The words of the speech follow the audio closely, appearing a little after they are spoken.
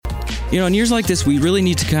In years like this, we really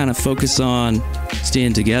need to kind of focus on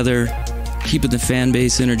staying together, keeping the fan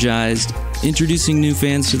base energized, introducing new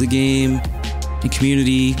fans to the game, and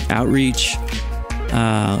community outreach.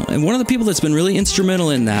 And one of the people that's been really instrumental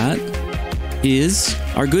in that is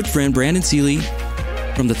our good friend Brandon Seeley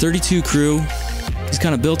from the 32 Krew. He's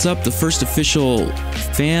kind of built up the first official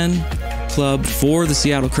fan club for the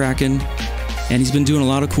Seattle Kraken, and he's been doing a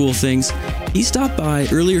lot of cool things. He stopped by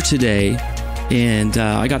earlier today, and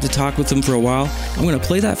I got to talk with him for a while. I'm going to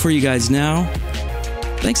play that for you guys now.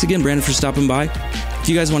 Thanks again, Brandon, for stopping by. If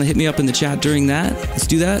you guys want to hit me up in the chat during that, let's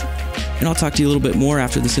do that, and I'll talk to you a little bit more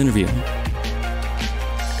after this interview.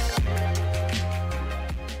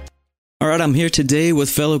 All right, I'm here today with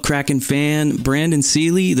fellow Kraken fan Brandon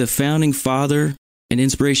Seeley, the founding father and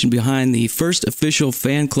inspiration behind the first official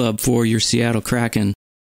fan club for your Seattle Kraken.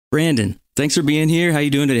 Brandon, thanks for being here. How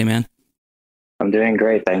you doing today, man? I'm doing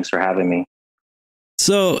great. Thanks for having me.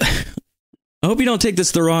 So, I hope you don't take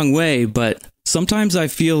this the wrong way, but sometimes I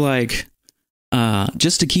feel like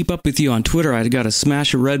just to keep up with you on Twitter, I got to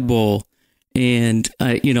smash a Red Bull, and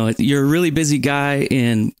you're a really busy guy,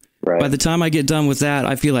 and by the time I get done with that,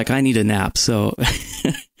 I feel like I need a nap. So,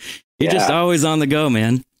 you're just always on the go,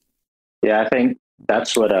 man. Yeah, I think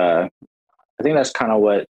that's kind of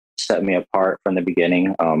what set me apart from the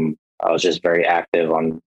beginning. I was just very active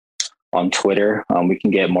on Twitter. We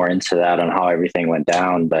can get more into that on how everything went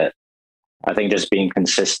down, but I think just being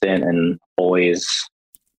consistent and always,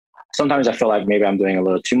 sometimes I feel like maybe I'm doing a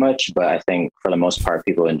little too much, but I think for the most part,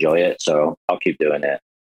 people enjoy it. So I'll keep doing it.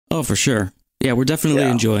 Oh, for sure. Yeah, we're definitely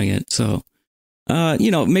enjoying it. So,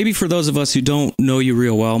 maybe for those of us who don't know you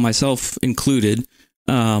real well, myself included,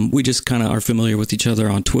 we just kind of are familiar with each other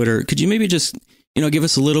on Twitter. Could you maybe just, give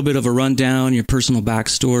us a little bit of a rundown, your personal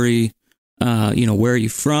backstory, where are you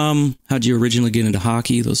from? How'd you originally get into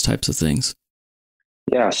hockey? Those types of things.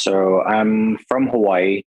 Yeah. So I'm from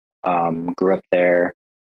Hawaii, grew up there,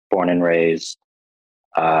 born and raised.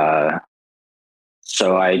 So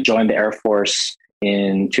I joined the Air Force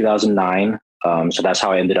in 2009. So that's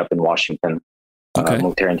how I ended up in Washington. Okay.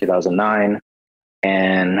 Moved here in 2009.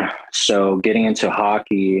 And so getting into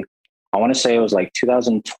hockey, I want to say it was like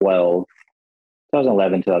 2011,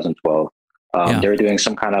 2012. They were doing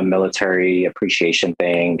some kind of military appreciation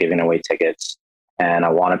thing, giving away tickets, and I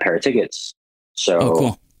won a pair of tickets. So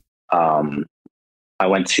cool.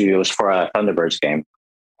 It was for a Thunderbirds game.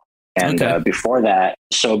 And before that,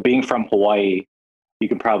 so being from Hawaii, you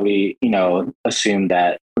could probably, assume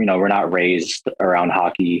that, we're not raised around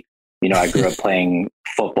hockey. I grew up playing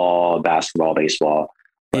football, basketball, baseball,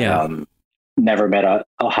 but never met a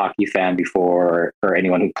hockey fan before or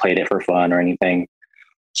anyone who played it for fun or anything.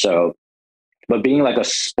 So, but being like a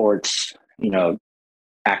sports,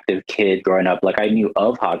 active kid growing up, like I knew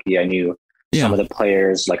of hockey. I knew some of the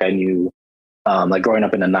players, like I knew, like growing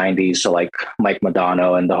up in the 90s. So like Mike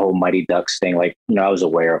Modano and the whole Mighty Ducks thing, like, I was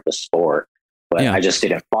aware of the sport, but I just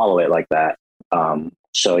didn't follow it like that.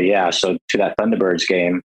 So to that Thunderbirds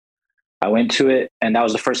game, I went to it, and that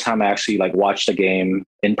was the first time I actually like watched a game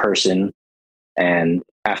in person. And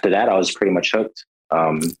after that, I was pretty much hooked.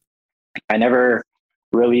 I never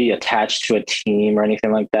really attached to a team or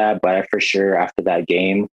anything like that, but for sure after that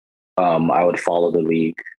game, I would follow the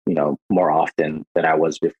league, more often than I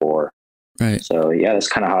was before. Right. So that's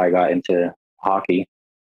kind of how I got into hockey.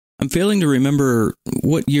 I'm failing to remember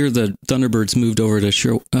what year the Thunderbirds moved over to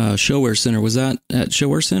ShoWare Center. Was that at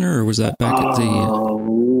ShoWare Center, or was that back at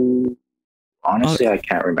the... Honestly, I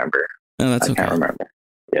can't remember. No, that's okay. I can't remember.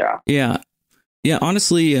 Yeah.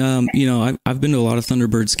 Honestly, I've been to a lot of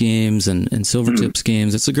Thunderbirds games and Silvertips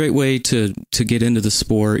games. It's a great way to get into the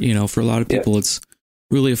sport. For a lot of people, it's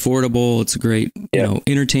really affordable. It's a great,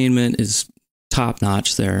 entertainment is top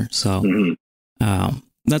notch there. So,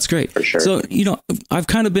 that's great. For sure. So, I've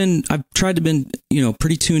tried to been,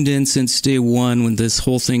 pretty tuned in since day one when this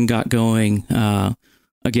whole thing got going.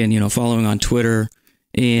 Again, following on Twitter,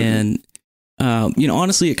 and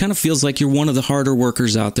honestly, it kind of feels like you're one of the harder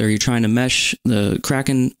workers out there. You're trying to mesh the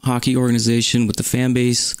Kraken hockey organization with the fan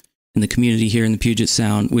base and the community here in the Puget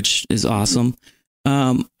Sound, which is awesome.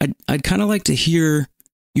 I'd kind of like to hear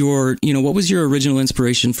what was your original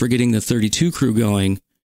inspiration for getting the 32 Krew going,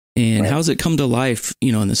 and how's it come to life,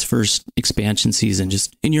 in this first expansion season,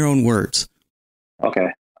 just in your own words?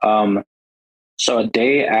 Okay. So a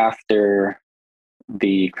day after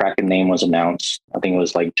the Kraken name was announced, I think it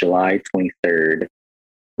was like July 23rd.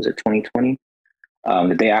 Was it 2020?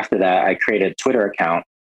 The day after that, I created a Twitter account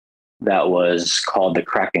that was called the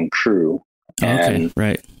Kraken Krew. Okay,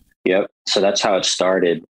 right. Yep. So that's how it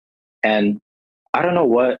started. And I don't know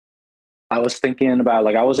what I was thinking about,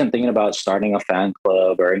 like, I wasn't thinking about starting a fan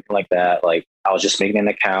club or anything like that. Like, I was just making an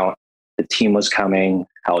account. The team was coming.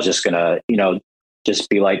 I was just gonna, just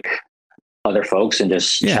be like other folks and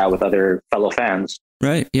just chat with other fellow fans.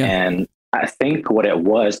 Right. Yeah. And I think what it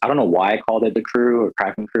was, I don't know why I called it the Krew or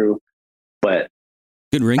Kraken Krew, but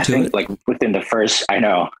good ring I to think it. like within the first, I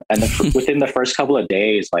know, and within the first couple of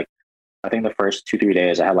days, like I think the first 2-3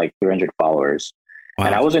 days, I had like 300 followers. Wow.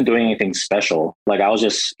 And I wasn't doing anything special. Like I was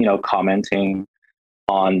just, commenting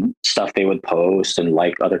on stuff they would post and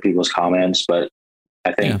like other people's comments. But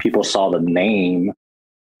I think people saw the name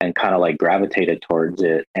and kind of like gravitated towards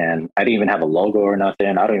it. And I didn't even have a logo or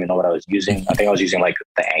nothing. I don't even know what I was using. I think I was using like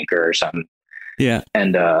the Anchor or something. Yeah.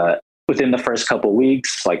 And within the first couple of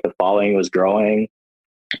weeks, like the following was growing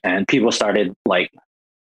and people started like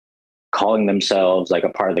calling themselves like a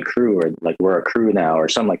part of the crew, or like we're a crew now or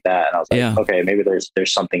something like that. And I was like, okay, maybe there's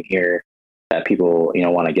something here that people,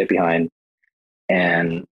 want to get behind.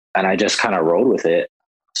 And I just kind of rode with it.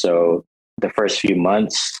 So the first few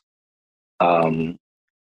months,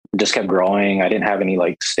 just kept growing. I didn't have any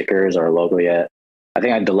like stickers or logo yet. I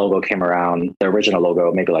think the logo came around, the original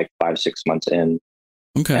logo, maybe like 5-6 months in.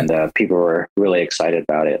 Okay. And people were really excited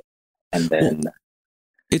about it. And then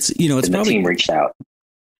it's probably, the team reached out.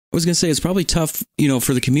 I was going to say, it's probably tough,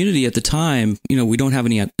 for the community at the time. We don't have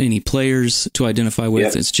any players to identify with.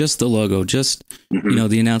 Yep. It's just the logo, just,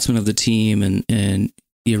 the announcement of the team and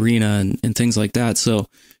the arena and things like that. So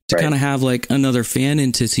to kind of have like another fan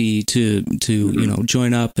entity to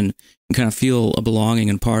join up and kind of feel a belonging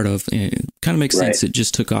and part of, it kind of makes sense. It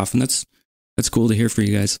just took off, and that's cool to hear for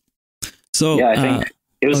you guys. So yeah, I think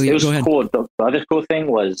it was cool. The other cool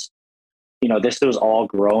thing was, this was all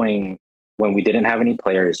growing when we didn't have any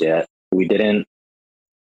players yet. We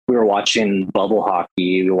were watching bubble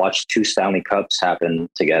hockey. We watched 2 Stanley Cups happen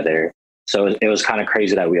together. So it was kind of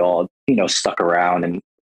crazy that we all, stuck around and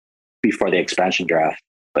before the expansion draft.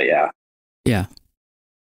 But yeah.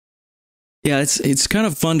 It's kind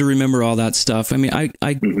of fun to remember all that stuff. I mean,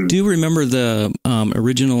 I do remember the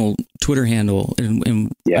original Twitter handle,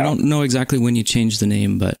 and I don't know exactly when you changed the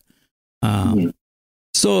name, but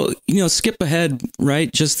so, skip ahead,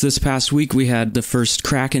 right? Just this past week, we had the first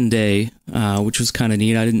Kraken Day, which was kind of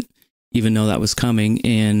neat. I didn't even know that was coming.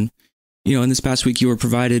 And, in this past week, you were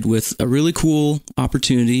provided with a really cool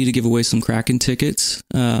opportunity to give away some Kraken tickets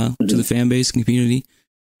to the fan base and community.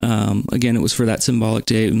 Again, it was for that symbolic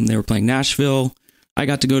day, and they were playing Nashville. I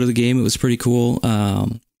got to go to the game. It was pretty cool.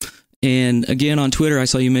 And again, on Twitter, I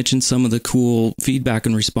saw you mention some of the cool feedback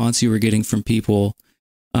and response you were getting from people.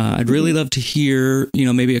 I'd really love to hear,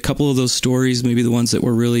 maybe a couple of those stories, maybe the ones that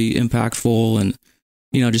were really impactful and,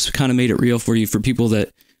 just kind of made it real for you, for people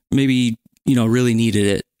that maybe, really needed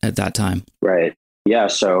it at that time. Right. Yeah.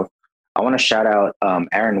 So I want to shout out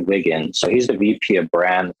Aaron Wiggin. So he's the VP of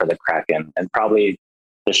brand for the Kraken, and probably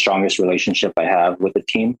the strongest relationship I have with the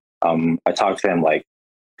team. I talk to him like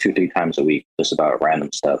 2-3 times a week, just about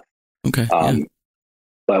random stuff. Okay.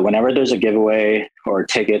 But whenever there's a giveaway or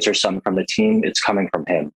tickets or something from the team, it's coming from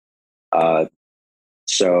him.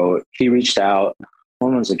 So he reached out.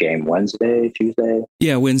 When was the game? Wednesday, Tuesday?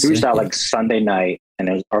 Yeah, Wednesday. He reached out like Sunday night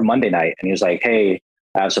or Monday night, and he was like, "Hey,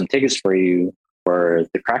 I have some tickets for you for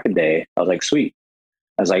the Kraken Day." I was like, "Sweet."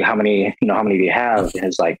 I was like, "How many do you have?" And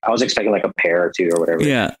it's like, I was expecting like a pair or 2 or whatever.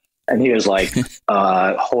 Yeah. And he was like,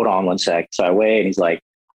 "Hold on one sec." So I wait, and he's like,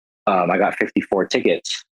 "I got 54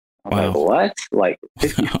 tickets." I'm like, what? Like,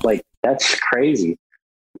 50, like that's crazy.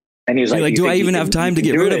 And he was like, do I even have time to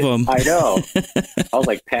get rid of them? I know. I was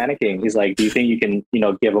like panicking. He's like, "Do you think you can,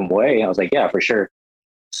 give them away?" I was like, "Yeah, for sure."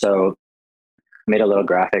 So I made a little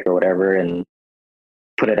graphic or whatever and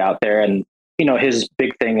put it out there. And, his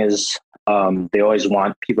big thing is they always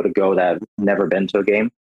want people to go that have never been to a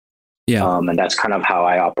game. Yeah. And that's kind of how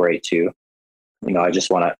I operate too. I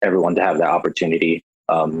just want everyone to have that opportunity.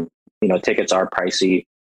 Tickets are pricey.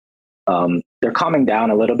 They're calming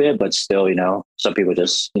down a little bit, but still, some people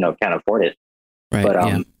just, can't afford it. Right.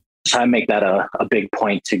 But so I make that a big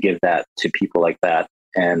point to give that to people like that.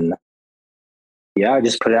 And I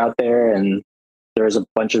just put it out there, and there's a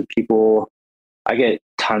bunch of people. I get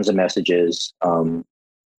tons of messages. And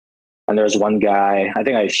there's one guy, I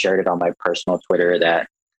think I shared it on my personal Twitter, that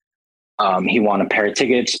he won a pair of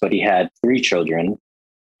tickets, but he had 3 children.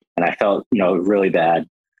 And I felt, really bad.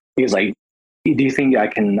 He was like, "Do you think I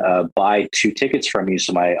can buy 2 tickets from you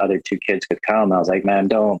so my other 2 kids could come?" And I was like, "Man,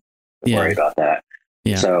 don't worry about that."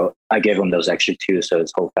 Yeah. So I gave him those extra 2 so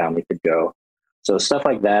his whole family could go. So stuff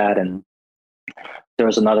like that. And there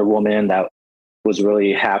was another woman that was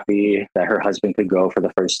really happy that her husband could go for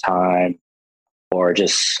the first time, or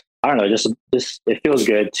just, I don't know, just it feels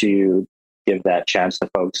good to give that chance to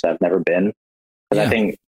folks that have never been. Because I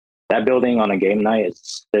think that building on a game night,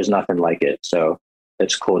 there's nothing like it. So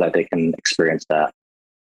it's cool that they can experience that.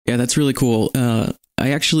 Yeah, that's really cool. One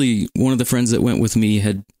of the friends that went with me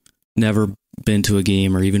had never been to a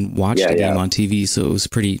game or even watched a game on TV. So it was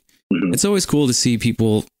it's always cool to see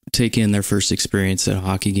people take in their first experience at a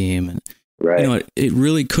hockey game. And, you know, it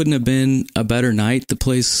really couldn't have been a better night. The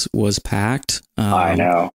place was packed. I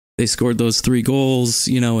know. They scored those 3 goals,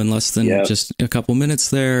 you know, in less than just a couple minutes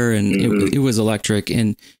there. And it was electric.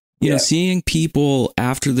 And, you know, seeing people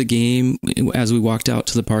after the game, as we walked out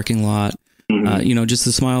to the parking lot, you know, just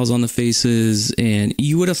the smiles on the faces, and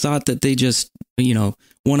you would have thought that they just, you know,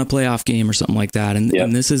 won a playoff game or something like that.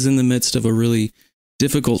 And this is in the midst of a really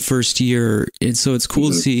difficult first year. And so it's cool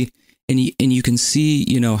to see, and you can see,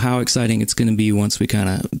 you know, how exciting it's going to be once we kind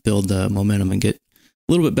of build the momentum and get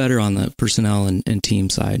a little bit better on the personnel and team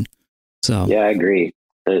side. So, yeah, I agree.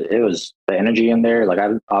 It was the energy in there. Like,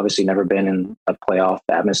 I've obviously never been in a playoff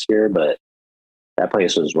atmosphere, but that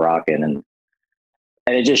place was rocking. And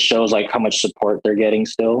it just shows like how much support they're getting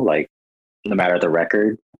still, like no matter the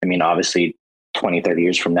record. I mean, obviously 20, 30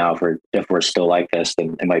 years from now, if we're still like this,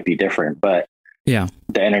 then it might be different. But the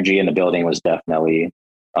energy in the building was definitely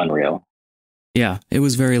unreal. Yeah, it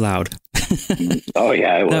was very loud. Oh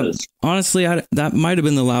yeah, it was. Honestly, that might have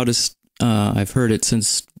been the loudest I've heard it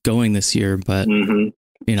since going this year. But you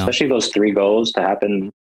know, especially those 3 goals to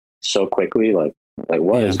happen so quickly, like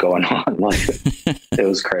what is going on? Like, it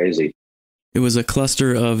was crazy. It was a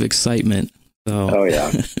cluster of excitement. So. Oh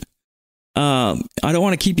yeah. I don't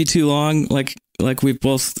want to keep you too long. Like we've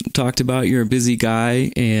both talked about, you're a busy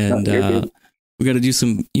guy, and we got to do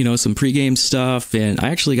some pregame stuff. And I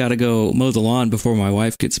actually got to go mow the lawn before my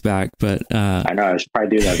wife gets back. But I know I should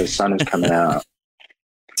probably do that. The sun is coming out.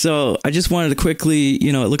 So I just wanted to quickly,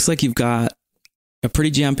 you know, it looks like you've got a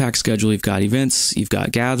pretty jam-packed schedule. You've got events, you've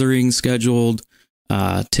got gatherings scheduled,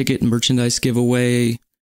 ticket and merchandise giveaway.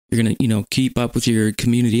 You're going to, you know, keep up with your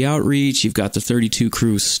community outreach. You've got the 32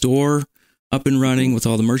 Krew store up and running with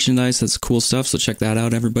all the merchandise. That's cool stuff. So check that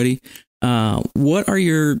out, everybody. What are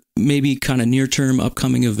your maybe kind of near-term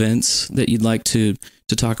upcoming events that you'd like to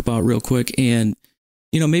talk about real quick? And,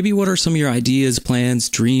 you know, maybe what are some of your ideas, plans,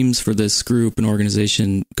 dreams for this group and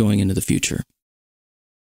organization going into the future?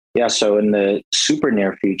 Yeah, so in the super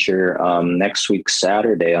near future, next week,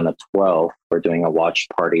 Saturday on the 12th, we're doing a watch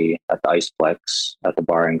party at the Iceplex at the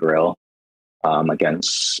Bar and Grill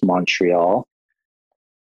against Montreal.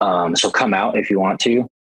 So come out if you want to.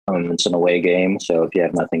 It's an away game, so if you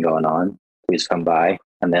have nothing going on, please come by.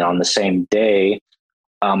 And then on the same day,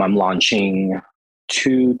 I'm launching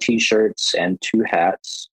 2 T-shirts and 2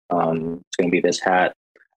 hats. It's going to be this hat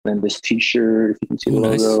and then this T-shirt. If you can see the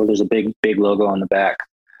logo, there's a big logo on the back.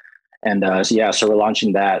 And so we're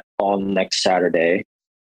launching that all next Saturday.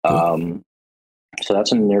 Cool. So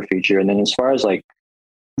that's in the near future. And then as far as like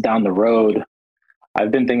down the road, I've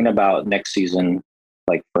been thinking about next season,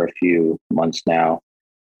 like for a few months now,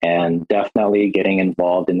 and definitely getting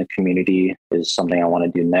involved in the community is something I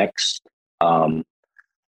want to do next. Planning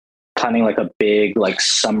like a big, like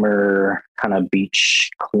summer kind of beach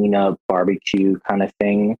cleanup barbecue kind of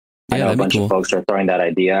thing. I know a bunch of folks are throwing that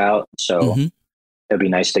idea out. So it'd be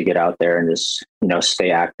nice to get out there and just, you know,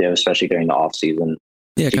 stay active, especially during the off season.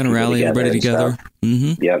 Yeah, kind of rally everybody together.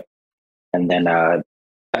 Yep. And then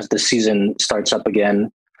as the season starts up again,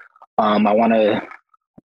 I want to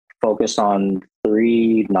focus on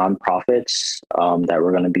 3 nonprofits that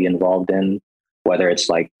we're going to be involved in, whether it's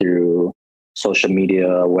like through social media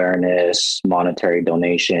awareness, monetary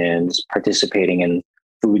donations, participating in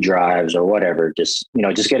food drives or whatever, just, you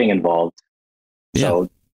know, just getting involved. Yeah. So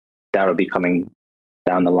that'll be coming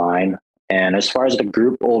down the line. And as far as the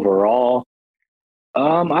group overall,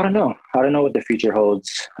 I don't know what the future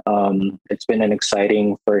holds. It's been an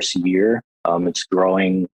exciting first year. It's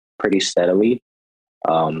growing pretty steadily.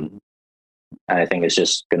 And I think it's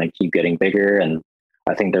just going to keep getting bigger. And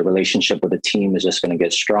I think the relationship with the team is just going to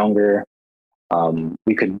get stronger.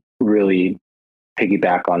 We could really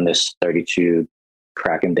piggyback on this 32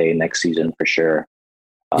 Kraken Day next season for sure.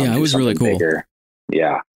 Yeah, it was really cool. Bigger.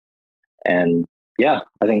 Yeah. And yeah,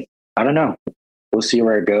 I don't know. We'll see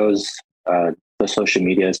where it goes. The social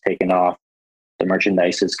media is taking off. The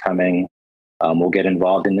merchandise is coming. We'll get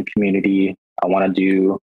involved in the community. I want to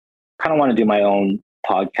do my own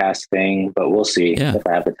podcast thing, but we'll see if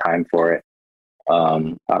I have the time for it. I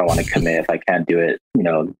don't want to commit if I can't do it, you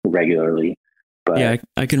know, regularly. But yeah,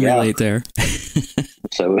 I can relate there.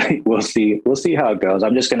 So we'll see how it goes.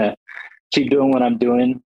 I'm just going to keep doing what I'm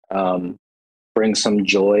doing. Bring some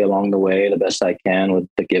joy along the way the best I can with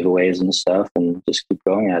the giveaways and stuff, and just keep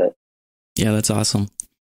going at it. Yeah, that's awesome.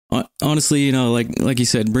 Honestly, you know, like you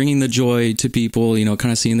said, bringing the joy to people, you know,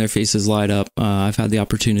 kind of seeing their faces light up. I've had the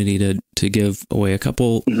opportunity to give away a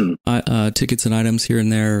couple tickets and items here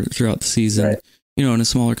and there throughout the season, right, you know, in a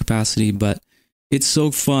smaller capacity, but it's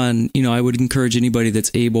so fun. You know, I would encourage anybody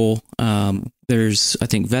that's able. There's, I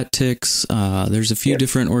think, VetTix. There's a few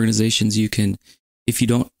different organizations you can, if you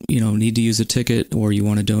don't, you know, need to use a ticket or you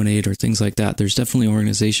want to donate or things like that. There's definitely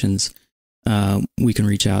organizations we can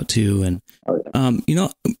reach out to. And, you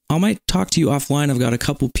know, I might talk to you offline. I've got a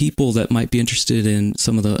couple people that might be interested in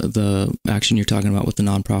some of the action you're talking about with the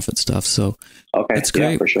nonprofit stuff. So that's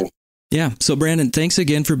great. Yeah, for sure. Yeah. So Brandon, thanks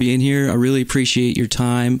again for being here. I really appreciate your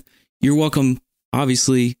time. You're welcome,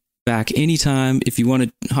 obviously, back anytime. If you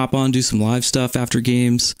want to hop on, do some live stuff after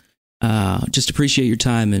games, just appreciate your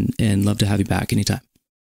time and love to have you back anytime.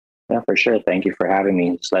 Yeah, for sure. Thank you for having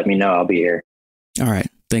me. Just let me know. I'll be here. All right.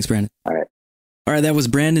 Thanks, Brandon. All right. All right, that was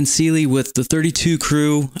Brandon Seeley with the 32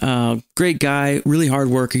 Crew. Great guy, really hard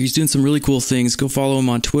worker. He's doing some really cool things. Go follow him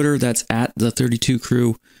on Twitter. That's at the 32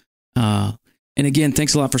 Crew. And again,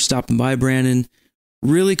 thanks a lot for stopping by, Brandon.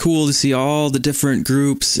 Really cool to see all the different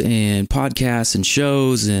groups and podcasts and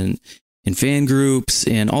shows and fan groups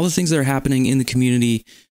and all the things that are happening in the community.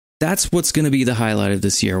 That's what's going to be the highlight of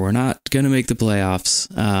this year. We're not going to make the playoffs.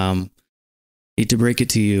 Hate to break it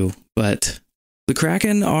to you, but the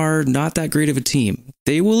Kraken are not that great of a team.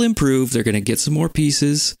 They will improve. They're going to get some more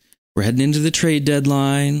pieces. We're heading into the trade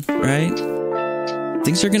deadline, right?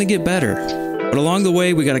 Things are going to get better. But along the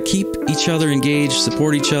way, we got to keep each other engaged,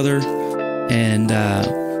 support each other. And,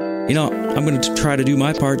 you know, I'm going to try to do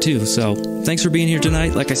my part too. So thanks for being here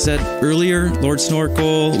tonight. Like I said earlier, Lord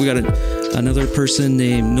Snorkel, we got another person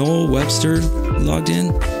named Noel Webster logged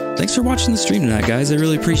in. Thanks for watching the stream tonight, guys. I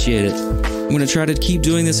really appreciate it. I'm going to try to keep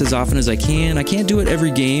doing this as often as I can. I can't do it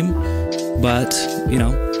every game, but, you know,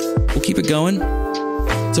 we'll keep it going.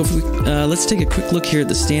 So if we, let's take a quick look here at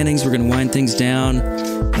the standings. We're going to wind things down.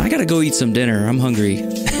 I got to go eat some dinner. I'm hungry.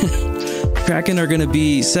 Kraken are going to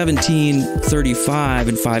be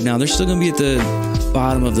 17-35-5 now. They're still going to be at the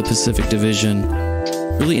bottom of the Pacific Division.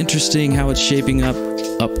 Really interesting how it's shaping up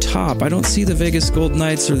top. I don't see the Vegas Golden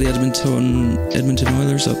Knights or the Edmonton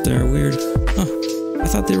Oilers up there. Weird. Huh. I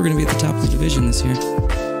thought they were going to be at the top of the division this year.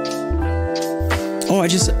 I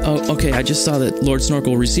just saw that Lord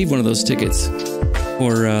Snorkel received one of those tickets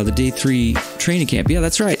for the day 3 training camp. Yeah,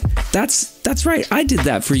 that's right. That's right. I did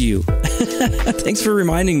that for you. Thanks for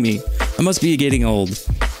reminding me. I must be getting old.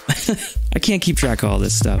 I can't keep track of all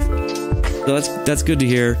this stuff. So that's good to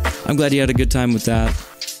hear. I'm glad you had a good time with that.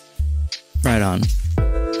 Right on.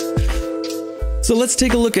 So let's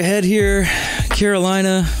take a look ahead here.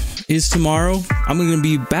 Carolina is tomorrow. I'm going to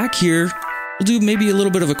be back here. We'll do maybe a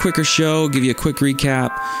little bit of a quicker show, give you a quick recap,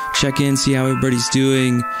 check in, see how everybody's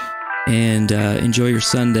doing, and enjoy your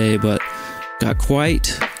Sunday. But got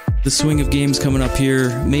quite the swing of games coming up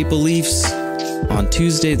here. Maple Leafs on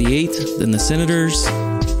Tuesday the 8th, then the Senators,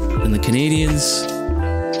 then the Canadiens,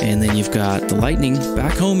 and then you've got the Lightning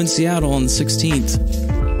back home in Seattle on the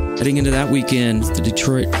 16th. Heading into that weekend, the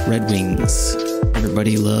Detroit Red Wings.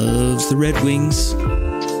 Everybody loves the Red Wings.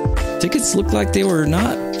 Tickets look like there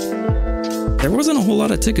wasn't a whole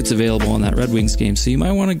lot of tickets available on that Red Wings game, so you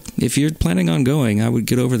might want to, if you're planning on going, I would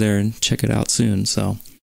get over there and check it out soon. So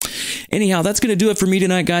anyhow, that's going to do it for me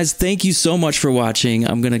tonight, guys. Thank you so much for watching.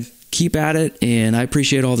 I'm going to keep at it, and I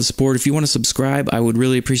appreciate all the support. If you want to subscribe, I would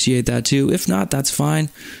really appreciate that too. If not, that's fine.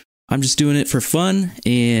 I'm just doing it for fun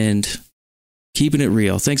and keeping it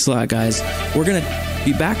real. Thanks a lot, guys. We're going to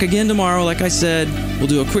be back again tomorrow. Like I said, we'll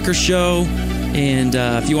do a quicker show. And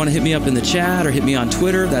if you want to hit me up in the chat or hit me on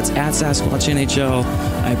Twitter, that's at SasquatchNHL.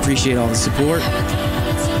 I appreciate all the support.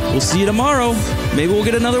 We'll see you tomorrow. Maybe we'll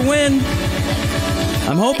get another win.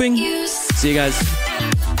 I'm hoping. See you guys.